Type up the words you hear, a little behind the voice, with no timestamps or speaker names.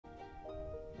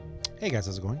Hey guys,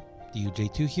 how's it going?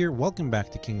 DUJ2 here. Welcome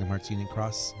back to Kingdom Hearts Union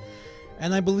Cross.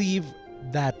 And I believe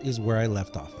that is where I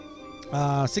left off.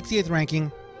 68th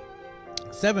ranking,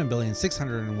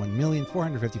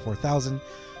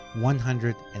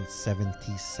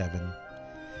 7,601,454,177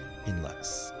 in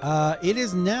Lux. It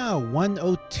is now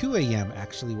 1:02 a.m.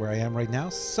 actually where I am right now.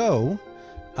 So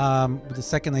the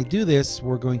second I do this,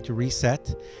 we're going to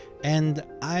reset. And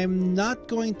I'm not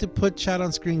going to put chat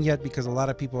on screen yet because a lot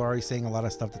of people are already saying a lot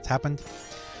of stuff that's happened.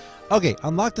 Okay,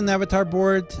 unlocked an avatar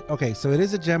board. Okay, so it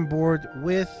is a gem board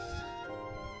with...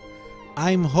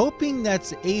 I'm hoping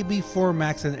that's AB4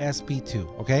 Max and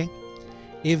SP2, okay?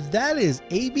 If that is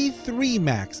AB3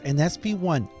 Max and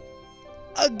SP1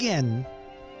 again,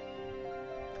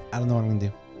 I don't know what I'm going to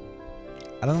do.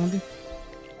 I don't know what I'm going to do.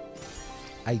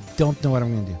 I don't know what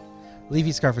I'm going to do.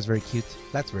 Leafy Scarf is very cute.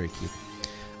 That's very cute.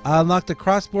 Unlocked the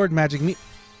crossboard magic me.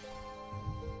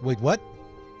 Wait, what?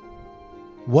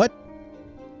 What?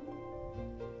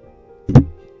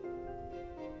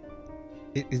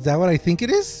 Is that what I think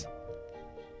it is?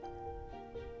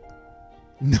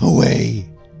 No way.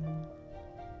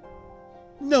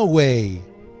 No way.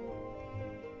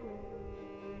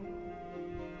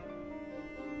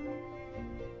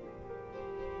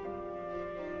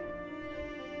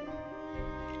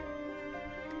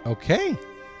 Okay.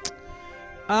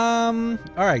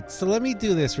 All right, so let me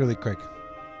do this really quick.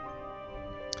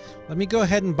 Let me go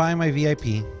ahead and buy my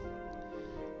VIP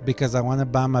because I want to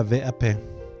buy my VIP.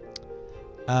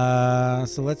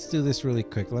 So let's do this really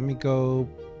quick. Let me go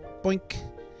boink,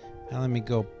 and let me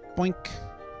go boink,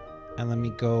 and let me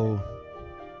go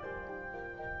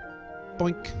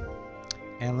boink,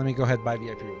 and let me go ahead and buy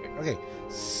VIP real quick. Okay,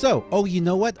 so, oh, you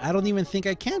know what? I don't even think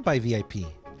I can buy VIP.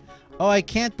 Oh, I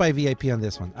can't buy VIP on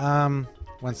this one.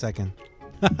 1 second.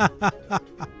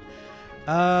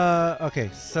 Okay,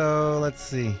 so let's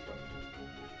see.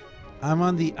 I'm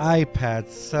on the iPad,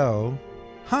 so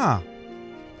I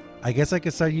guess I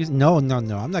could start using... No, I'm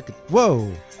not good.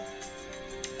 Whoa,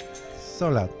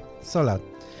 so loud.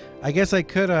 I guess I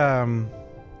could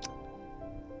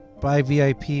buy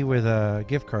VIP with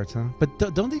gift cards, huh? But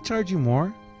don't they charge you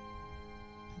more? I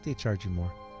think they charge you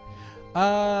more.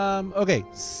 Okay,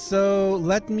 so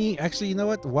let me actually, you know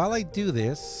what, while I do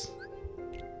this,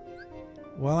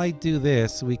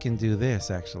 we can do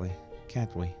this actually,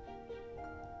 can't we?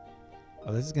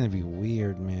 Oh, this is gonna be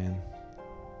weird, man.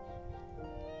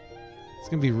 It's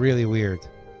gonna be really weird.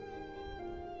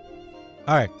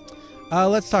 All right,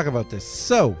 let's talk about this.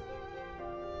 So,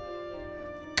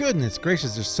 goodness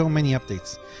gracious, there's so many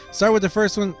updates. Start with the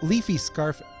first one, Leafy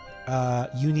Scarf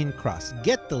Union Cross.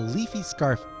 Get the Leafy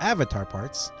Scarf avatar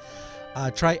parts.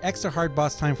 Try extra hard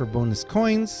boss time for bonus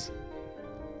coins.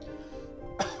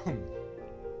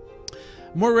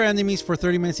 More rare enemies for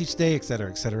 30 minutes each day, etc.,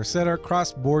 etc., etc.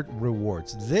 Crossboard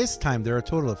rewards. This time there are a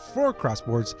total of 4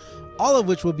 crossboards, all of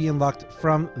which will be unlocked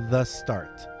from the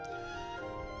start.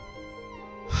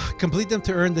 Complete them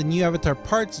to earn the new avatar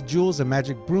parts, jewels, a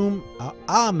magic broom,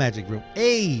 a magic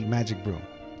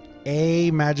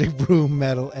broom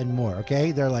medal, and more.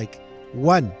 Okay, they're like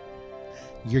 1.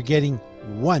 You're getting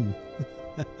 1.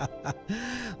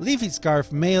 Leafy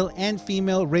Scarf, male and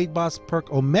female raid boss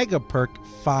perk, Omega perk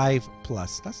 5+.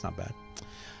 That's not bad.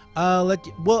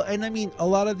 Well, and I mean, a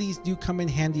lot of these do come in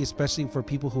handy, especially for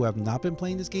people who have not been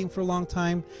playing this game for a long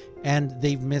time and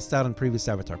they've missed out on previous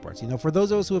avatar parts. You know, for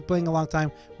those of us who have been playing a long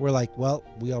time, we're like, well,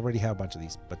 we already have a bunch of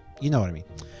these, but you know what I mean.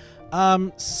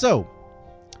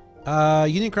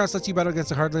 Union Cross lets you battle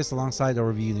against a hard list alongside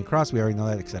overview Union Cross. We already know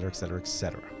that, etc., etc.,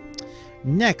 etc.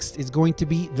 Next is going to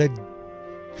be the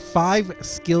 5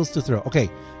 skills to throw. Okay,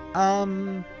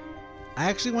 I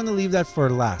actually want to leave that for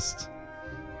last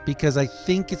because I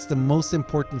think it's the most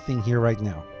important thing here right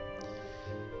now.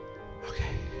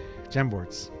 Okay, gem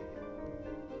boards.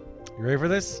 You ready for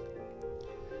this?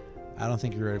 I don't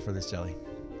think you're ready for this, Jelly.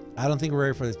 I don't think we're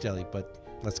ready for this, Jelly, but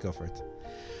let's go for it.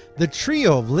 The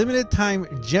trio of limited time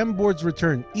gem boards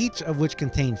return, each of which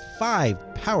contain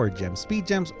 5 power gems, speed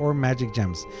gems, or magic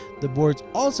gems. The boards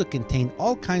also contain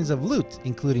all kinds of loot,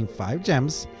 including 5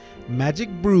 gems, magic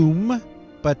broom,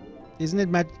 but isn't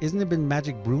it been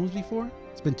magic brooms before?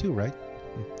 It's been 2, right?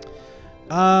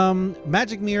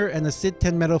 Magic mirror and the Sid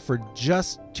 10 medal for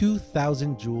just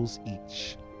 2,000 jewels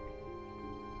each.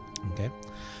 Okay.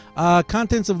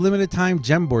 Contents of limited time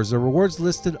gem boards. The rewards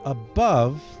listed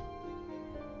above.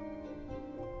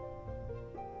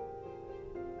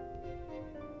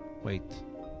 Wait,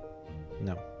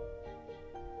 no.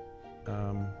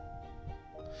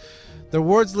 The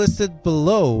rewards listed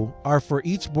below are for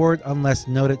each board unless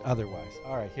noted otherwise.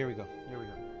 All right, here we go.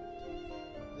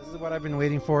 This is what I've been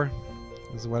waiting for.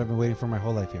 This is what I've been waiting for my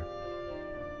whole life here.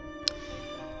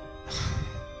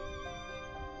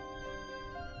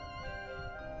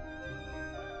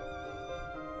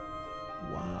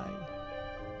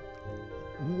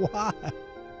 Why?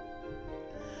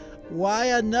 Why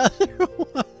another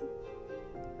one?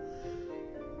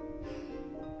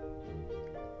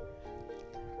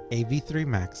 AV3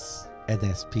 Max and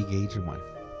SP Gauge 1.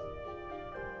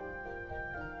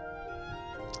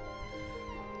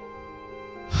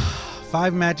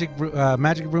 Five Magic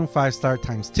Broom 5-star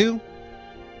times 2.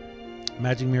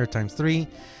 Magic Mirror times 3.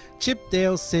 Chip,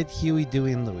 Dale, Sid, Huey,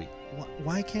 Dewey, and Louie.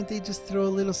 Why can't they just throw a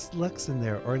little Lux in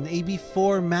there? Or an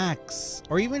AB4 Max?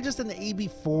 Or even just an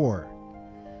AB4?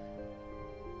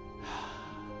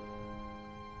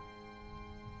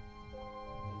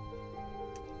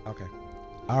 Okay.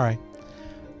 Alright.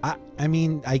 I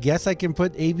mean, I guess I can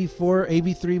put AB4,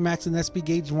 AB3 Max, and SP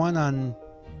Gauge 1 on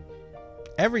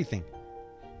everything.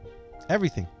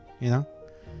 Everything, you know?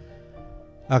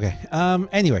 Okay.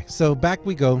 Anyway, so back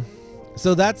we go.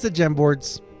 So that's the gem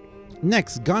boards.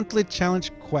 Next, Gauntlet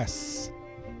Challenge Quests.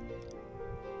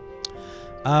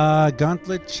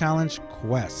 Gauntlet Challenge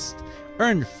Quest.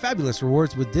 Earn fabulous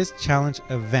rewards with this challenge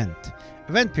event.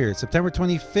 Event period, September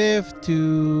 25th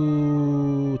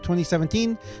to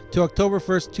 2017 to October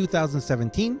 1st,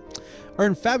 2017.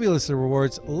 Earn fabulous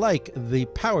rewards like the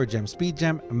Power Gem, Speed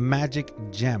Gem, Magic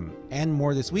Gem, and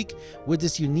more this week with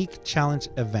this unique challenge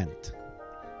event.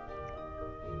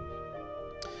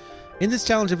 In this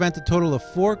challenge event, a total of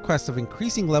 4 quests of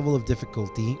increasing level of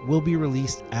difficulty will be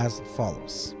released as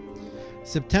follows.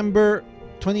 September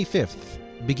 25th,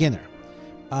 Beginner.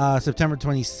 September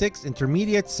 26th,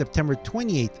 Intermediate. September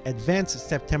 28th, Advanced.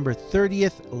 September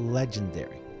 30th,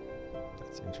 Legendary.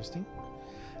 That's interesting.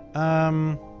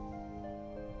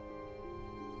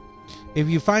 If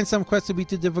you find some quests to be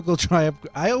too difficult, try up.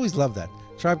 I always love that.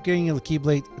 Try upgrading your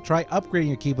Keyblade. Try upgrading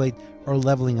your Keyblade or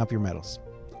leveling up your medals.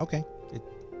 Okay.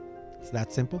 It's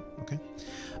that simple. Okay.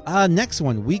 Next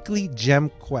one, Weekly Gem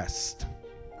Quest.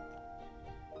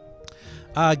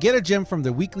 Get a gem from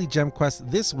the Weekly Gem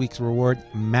Quest. This week's reward,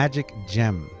 Magic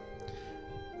Gem.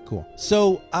 Cool.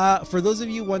 So, for those of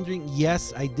you wondering,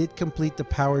 yes, I did complete the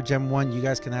Power Gem one. You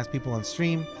guys can ask people on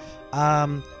stream.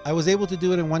 I was able to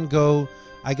do it in one go.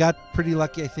 I got pretty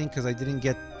lucky, I think, because I didn't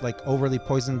get like overly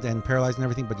poisoned and paralyzed and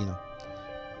everything, but you know,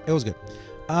 it was good.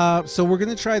 So we're going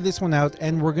to try this one out,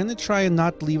 and we're going to try and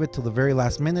not leave it till the very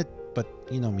last minute, but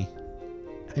you know me,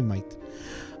 I might.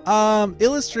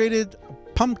 Illustrated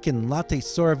Pumpkin Latte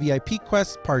Sora VIP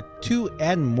Quest Part 2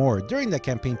 and more. During the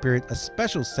campaign period, a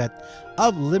special set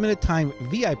of limited time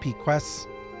VIP quests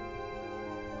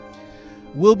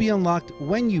will be unlocked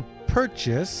when you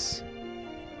purchase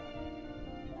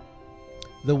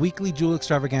the Weekly Jewel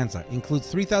Extravaganza. Includes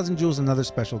 3,000 jewels and other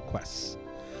special quests.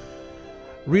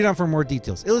 Read on for more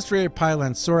details. Illustrated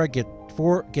Pyland Sora, get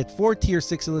 4 tier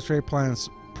 6 Illustrated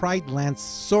Pride Lance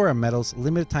Sora medals,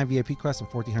 limited time VIP quests, and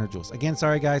 1,400 jewels. Again,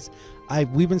 sorry guys,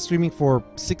 we've been streaming for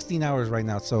 16 hours right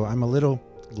now, so I'm a little,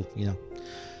 you know,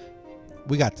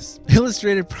 we got this.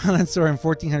 Illustrated Pride Lance Sora and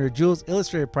 1,400 jewels.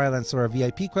 Illustrated Pride Lance Sora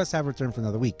VIP quests have returned for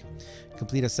another week.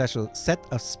 Complete a set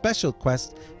of special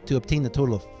quests to obtain the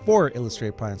total of 4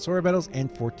 Illustrated Pride Lance Sora medals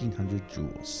and 1,400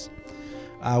 jewels.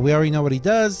 We already know what he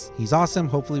does. He's awesome.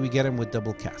 Hopefully we get him with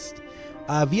double cast.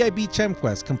 VIP Gem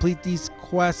Quest. Complete these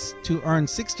quests to earn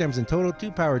 6 gems in total,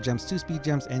 2 Power Gems, 2 Speed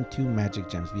Gems, and 2 Magic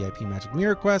Gems. VIP Magic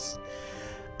Mirror Quests.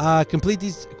 Complete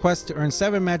these quests to earn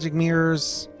 7 Magic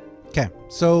Mirrors. Okay,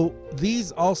 so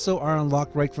these also are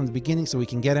unlocked right from the beginning, so we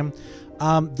can get them.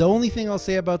 The only thing I'll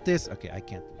say about this... Okay, I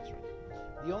can't do this right.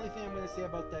 The only thing I'm going to say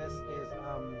about this is...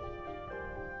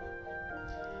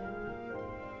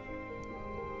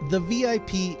 the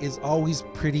VIP is always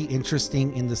pretty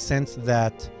interesting in the sense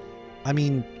that, I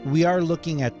mean, we are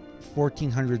looking at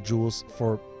 1,400 jewels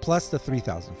for plus the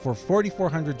 3,000 for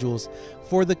 4,400 jewels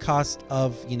for the cost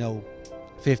of, you know,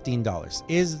 $15.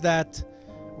 Is that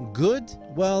good?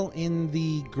 Well, in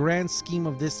the grand scheme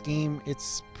of this game,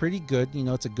 it's pretty good. You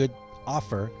know, it's a good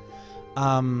offer.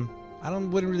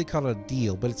 Wouldn't really call it a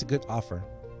deal, but it's a good offer.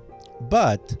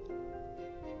 But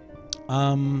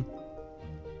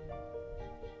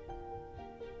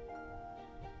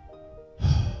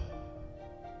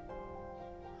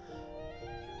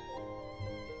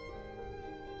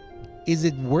is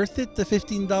it worth it, the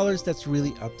 $15? That's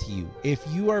really up to you. If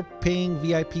you are paying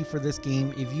VIP for this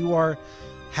game, if you are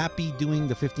happy doing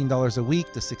the $15 a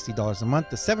week, the $60 a month,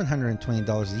 the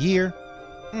 $720 a year,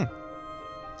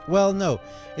 well, no,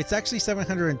 it's actually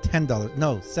 $710.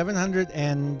 No,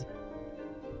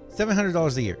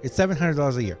 $700 a year. It's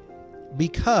 $700 a year,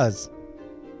 because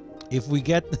if we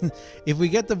get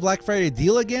the Black Friday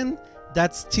deal again,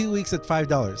 that's 2 weeks at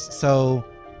 $5. So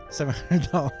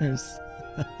 $700.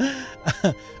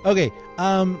 Okay,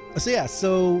 so yeah,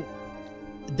 so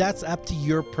that's up to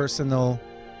your personal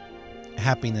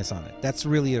happiness on it. That's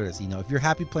really it is. You know, if you're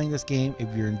happy playing this game, if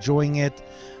you're enjoying it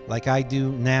like I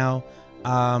do now,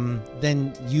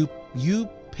 then you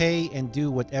pay and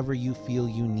do whatever you feel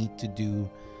you need to do,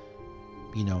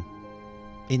 you know,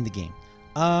 in the game.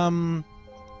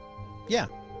 Yeah,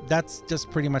 that's just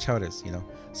pretty much how it is, you know.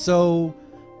 So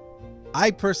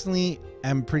I personally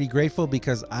am pretty grateful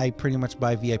because I pretty much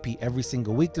buy VIP every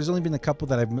single week. There's only been a couple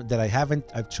that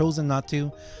I've chosen not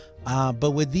to.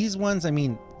 But with these ones, I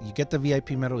mean, you get the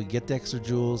VIP medal, you get the extra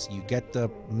jewels, you get the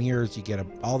mirrors, you get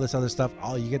all this other stuff,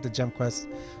 you get the gem quests.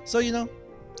 So, you know,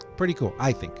 pretty cool,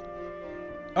 I think.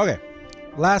 Okay,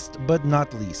 last but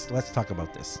not least, let's talk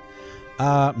about this.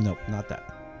 Nope, not that.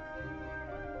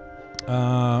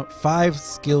 5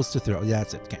 skills to thrill. Yeah,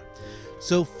 that's it. Okay.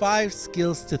 So 5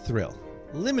 skills to thrill.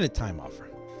 Limited time offer.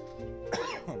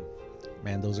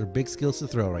 Man, those are big skills to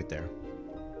thrill right there.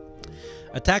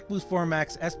 Attack boost 4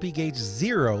 max, SP gauge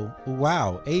 0.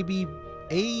 Wow.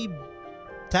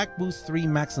 Attack boost 3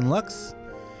 max and lux.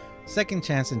 Second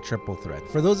chance and triple threat.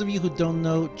 For those of you who don't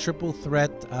know, triple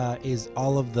threat is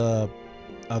all of the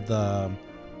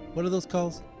what are those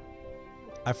called?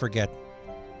 I forget.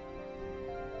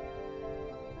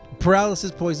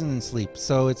 Paralysis, poison, and sleep.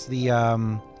 So it's the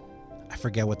I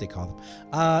forget what they call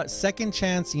them. Second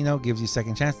chance, you know, gives you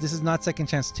second chance. This is not second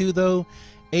chance 2 though.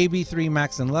 AB3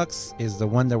 max and lux is the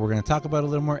one that we're going to talk about a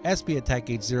little more. SP attack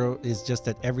gauge 0 is just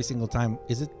that every single time.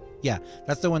 Is it? Yeah,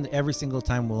 that's the one that every single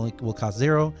time will cost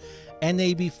 0. And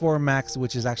AB4 max,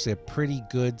 which is actually a pretty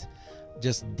good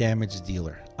just damage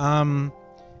dealer.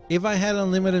 If I had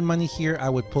unlimited money here, I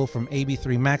would pull from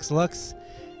AB3 max lux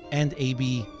and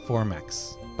AB4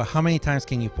 max. But how many times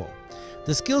can you pull?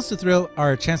 The skills to thrill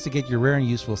are a chance to get your rare and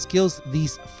useful skills.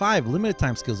 These 5 limited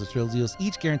time skills to thrill deals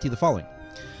each guarantee the following.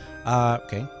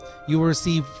 Okay. You will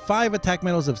receive 5 attack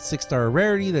medals of 6-star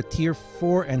rarity. The tier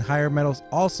 4 and higher medals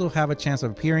also have a chance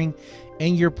of appearing,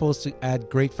 and you're supposed to add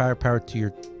great firepower to your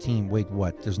team. Wait,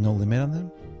 what? There's no limit on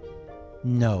them?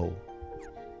 No.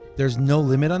 There's no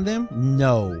limit on them?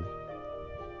 No.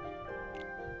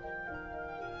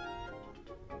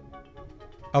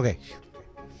 Okay.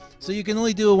 So you can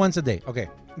only do it once a day. Okay.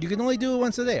 You can only do it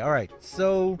once a day. All right.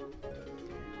 So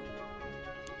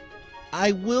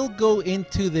I will go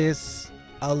into this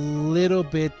a little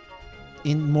bit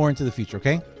more into the future,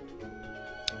 okay?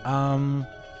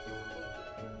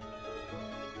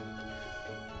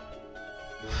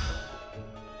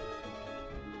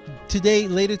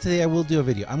 Later today, I will do a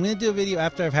video. I'm going to do a video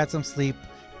after I've had some sleep,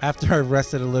 after I've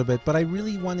rested a little bit, but I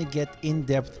really want to get in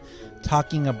depth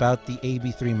talking about the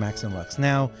AB3 Max and Lux.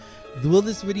 Now, will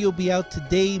this video be out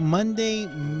today, Monday?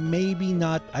 Maybe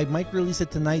not. I might release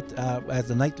it tonight as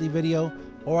a nightly video,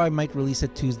 or I might release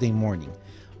it Tuesday morning.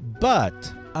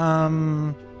 But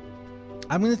I'm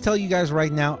going to tell you guys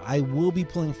right now, I will be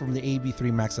pulling from the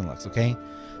AB3 Max and Lux, okay?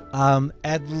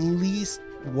 At least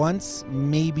once,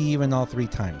 maybe even all 3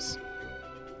 times.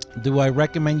 Do I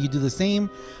recommend you do the same?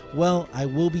 Well, I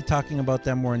will be talking about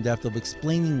that more in depth, of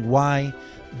explaining why,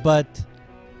 but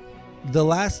the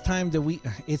last time that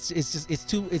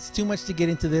it's too much to get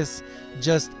into this.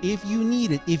 Just if you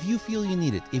need it, if you feel you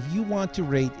need it, if you want to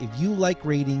raid, if you like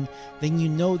raiding, then you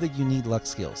know that you need Lux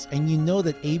skills, and you know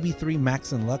that AB3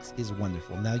 Max and Lux is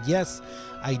wonderful. Now, yes,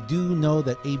 I do know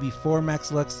that AB4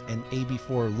 Max Lux and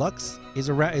AB4 Lux is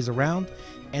around,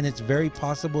 and it's very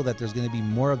possible that there's going to be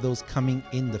more of those coming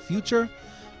in the future.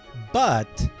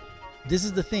 But this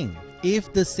is the thing: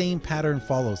 if the same pattern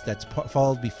follows that's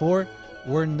followed before,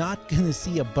 we're not going to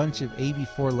see a bunch of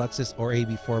AB4 Luxes or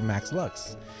AB4 Max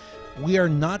Lux. We are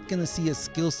not going to see a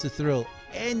skills to thrill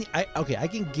I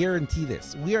can guarantee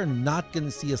this. We are not going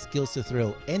to see a skills to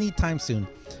thrill anytime soon.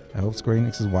 I hope Square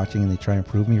Enix is watching and they try and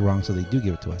prove me wrong, so they do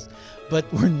give it to us.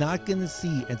 But we're not going to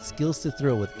see a skills to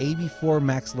thrill with AB4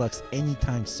 Max Lux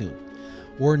anytime soon.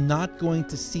 We're not going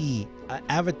to see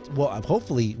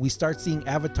hopefully we start seeing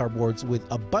avatar boards with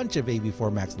a bunch of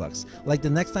AB4 Max Lux. Like the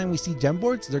next time we see gem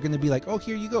boards, they're going to be like, oh,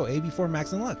 here you go, AB4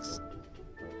 Max and Lux.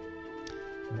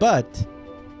 But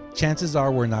chances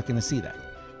are we're not going to see that.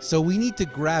 So we need to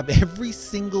grab every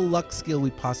single Lux skill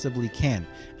we possibly can.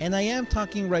 And I am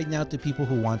talking right now to people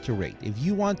who want to raid. If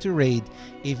you want to raid,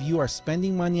 if you are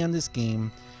spending money on this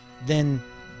game, then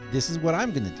this is what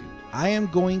I'm going to do. I am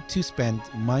going to spend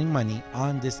my money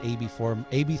on this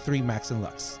AB3 Max and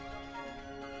Lux.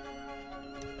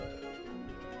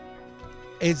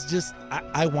 It's just,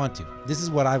 I want to. This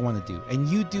is what I want to do. And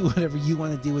you do whatever you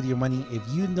want to do with your money. If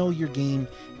you know your game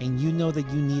and you know that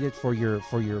you need it for your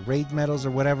raid medals or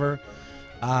whatever,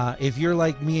 If you're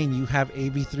like me and you have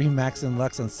AB3 Max and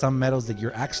Lux on some metals that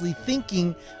you're actually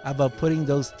thinking about putting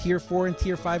those tier 4 and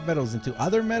tier 5 metals into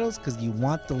other metals because you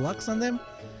want the Lux on them,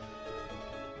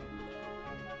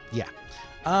 yeah.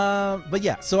 But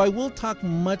yeah, so I will talk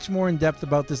much more in depth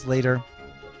about this later.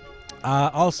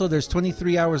 Also, there's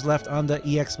 23 hours left on the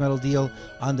EX metal deal,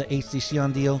 on the HD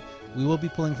Xion deal. We will be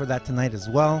pulling for that tonight as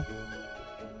well.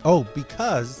 Oh,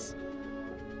 because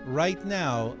right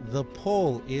now the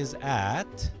poll is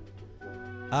at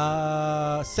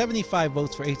 75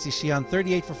 votes for HD Xion,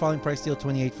 38 for Falling Price Deal,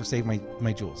 28 for Save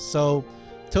My Jewels. So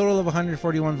total of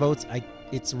 141 votes.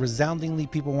 It's resoundingly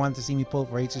people want to see me pull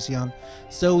for HD Xion,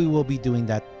 so we will be doing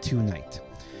that tonight.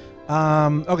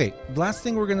 Okay, last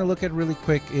thing we're going to look at really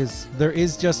quick is there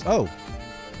is just, oh,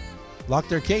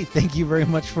 Locked Arcade, thank you very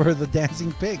much for the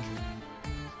dancing pig.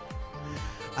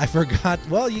 I forgot.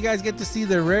 Well, you guys get to see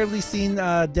the rarely seen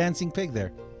dancing pig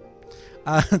there.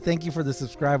 Thank you for the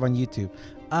subscribe on YouTube.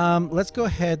 Let's go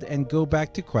ahead and go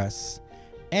back to quests,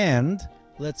 and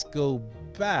let's go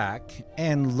back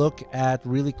and look at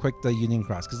really quick the Union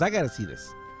Cross, because I got to see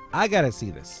this. I got to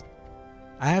see this.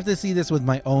 I have to see this with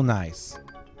my own eyes.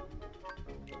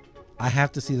 I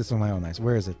have to see this with my own eyes.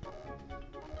 Where is it?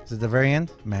 Is it the very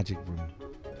end? Magic Broom.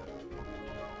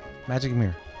 Magic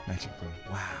Mirror. Magic Broom.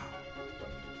 Wow.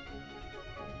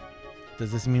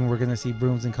 Does this mean we're going to see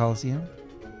brooms in Coliseum?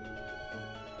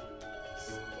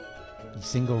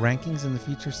 Single rankings in the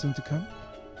future soon to come?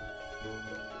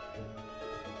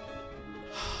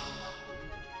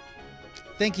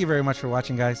 Thank you very much for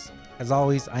watching, guys. As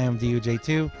always, I am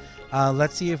DUJ2.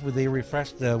 Let's see if they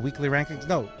refresh the weekly rankings.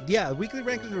 No, yeah, weekly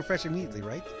rankings refresh immediately,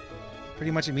 right?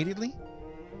 Pretty much immediately?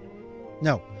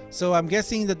 No. So I'm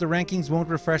guessing that the rankings won't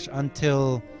refresh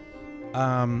until,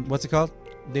 what's it called?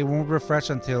 They won't refresh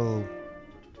until,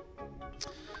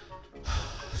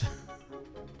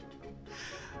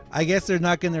 I guess they're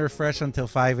not going to refresh until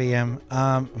 5 a.m.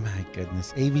 My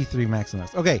goodness. AV3 Max and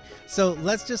Lux. Okay, so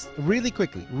let's just really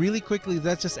quickly,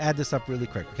 let's just add this up really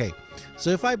quick. Okay, so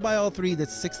if I buy all three,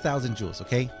 that's 6,000 jewels,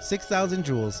 okay? 6,000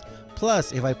 jewels.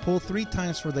 Plus, if I pull 3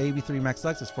 times for the AV3 Max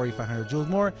Lux, it's 4,500 jewels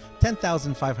more,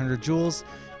 10,500 jewels.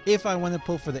 If I want to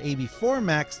pull for the AV4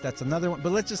 Max, that's another one.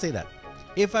 But let's just say that.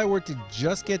 If I were to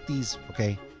just get these,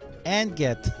 okay, and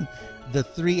get the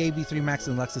 3 AV3 Max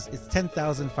and Luxes, it's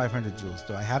 10,500 jewels.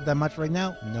 Do I have that much right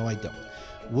now? No, I don't.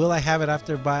 Will I have it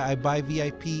after I buy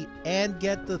VIP and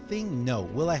get the thing? No.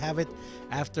 Will I have it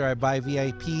after I buy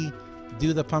VIP,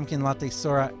 do the Pumpkin Latte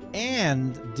Sora,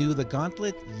 and do the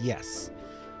Gauntlet? Yes.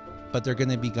 But they're going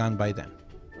to be gone by then.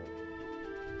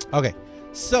 Okay.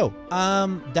 So,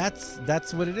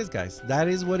 that's what it is, guys. That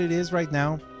is what it is right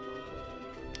now.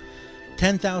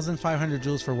 10,500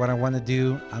 jewels for what I want to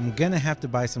do. I'm gonna have to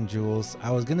buy some jewels. I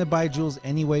was gonna buy jewels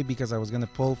anyway because I was gonna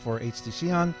pull for HD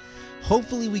Xion.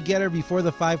 Hopefully we get her before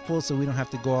the 5 pull so we don't have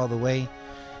to go all the way.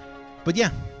 But yeah,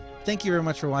 thank you very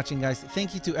much for watching, guys.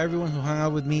 Thank you to everyone who hung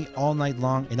out with me all night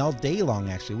long and all day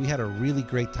long, actually. We had a really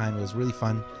great time. It was really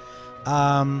fun.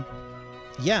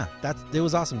 Yeah, it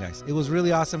was awesome, guys. It was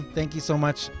really awesome. Thank you so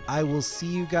much. I will see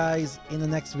you guys in the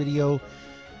next video.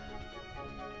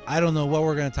 I don't know what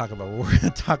we're going to talk about. We're going to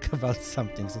talk about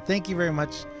something. So thank you very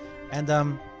much. And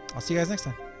I'll see you guys next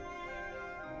time.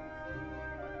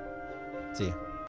 See ya.